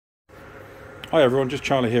Hi everyone, just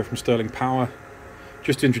Charlie here from Sterling Power.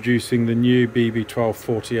 Just introducing the new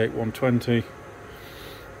BB1248120,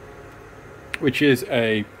 which is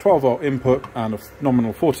a 12 volt input and a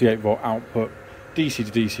nominal 48 volt output DC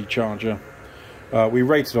to DC charger. We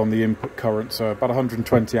rated on the input current, so about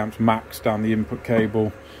 120 amps max down the input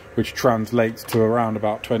cable, which translates to around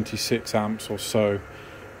about 26 amps or so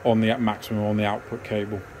on the maximum on the output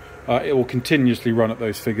cable. It will continuously run at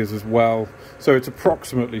those figures as well, so it's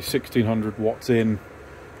approximately 1600 watts in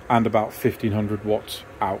and about 1500 watts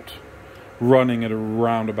out, running at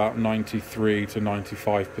around about 93 to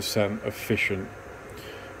 95% efficient,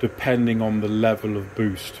 depending on the level of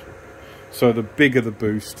boost. So the bigger the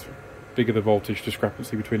boost, bigger the voltage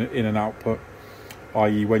discrepancy between an in and output,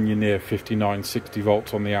 i.e. when you're near 59, 60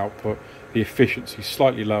 volts on the output, the efficiency is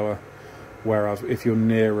slightly lower. Whereas if you're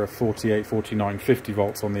nearer 48, 49, 50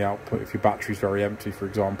 volts on the output, if your battery's very empty, for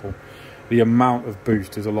example, the amount of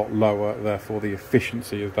boost is a lot lower, therefore the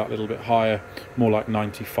efficiency is that little bit higher, more like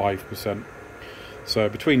 95%. So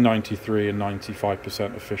between 93 and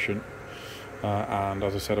 95% efficient, and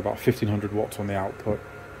as I said, about 1500 watts on the output,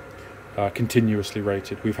 continuously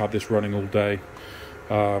rated. We've had this running all day,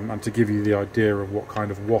 and to give you the idea of what kind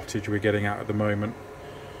of wattage we're getting at the moment,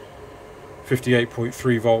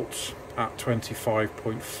 58.3 volts at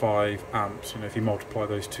 25.5 amps. If you multiply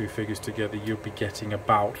those two figures together, you'll be getting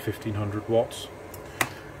about 1500 watts.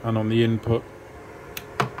 And on the input,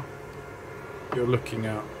 you're looking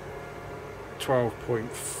at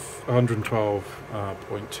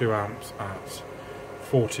 112.2 amps at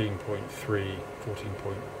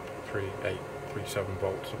 14.3837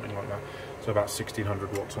 volts, something like that. So about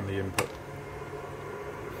 1600 watts on the input.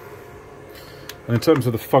 And in terms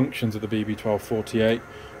of the functions of the BB1248,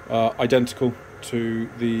 identical to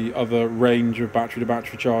the other range of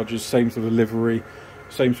battery-to-battery chargers, same sort of livery,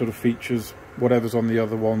 same sort of features. Whatever's on the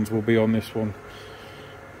other ones will be on this one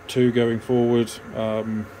too going forward.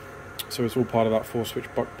 So it's all part of that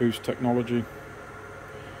 4-switch buck boost technology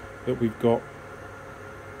that we've got.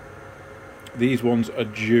 These ones are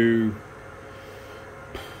due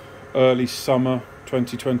early summer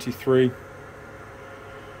 2023.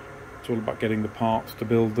 It's all about getting the parts to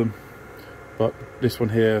build them. But this one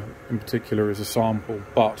here in particular is a sample,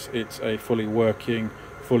 but it's a fully working,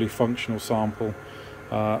 fully functional sample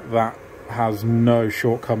that has no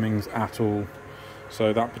shortcomings at all.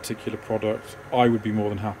 So that particular product, I would be more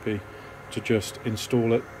than happy to just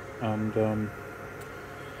install it. And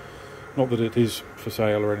not that it is for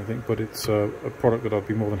sale or anything, but it's a product that I'd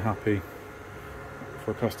be more than happy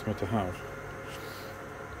for a customer to have.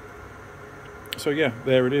 So yeah,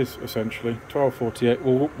 there it is essentially. 1248.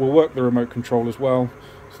 We'll work the remote control as well.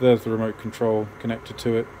 So there's the remote control connected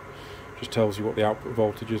to it. Just tells you what the output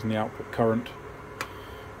voltage is and the output current.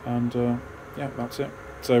 And yeah, that's it.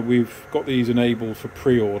 So we've got these enabled for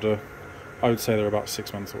pre-order. I would say they're about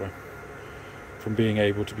 6 months away from being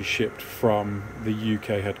able to be shipped from the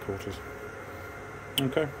UK headquarters.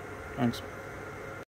 Okay, thanks.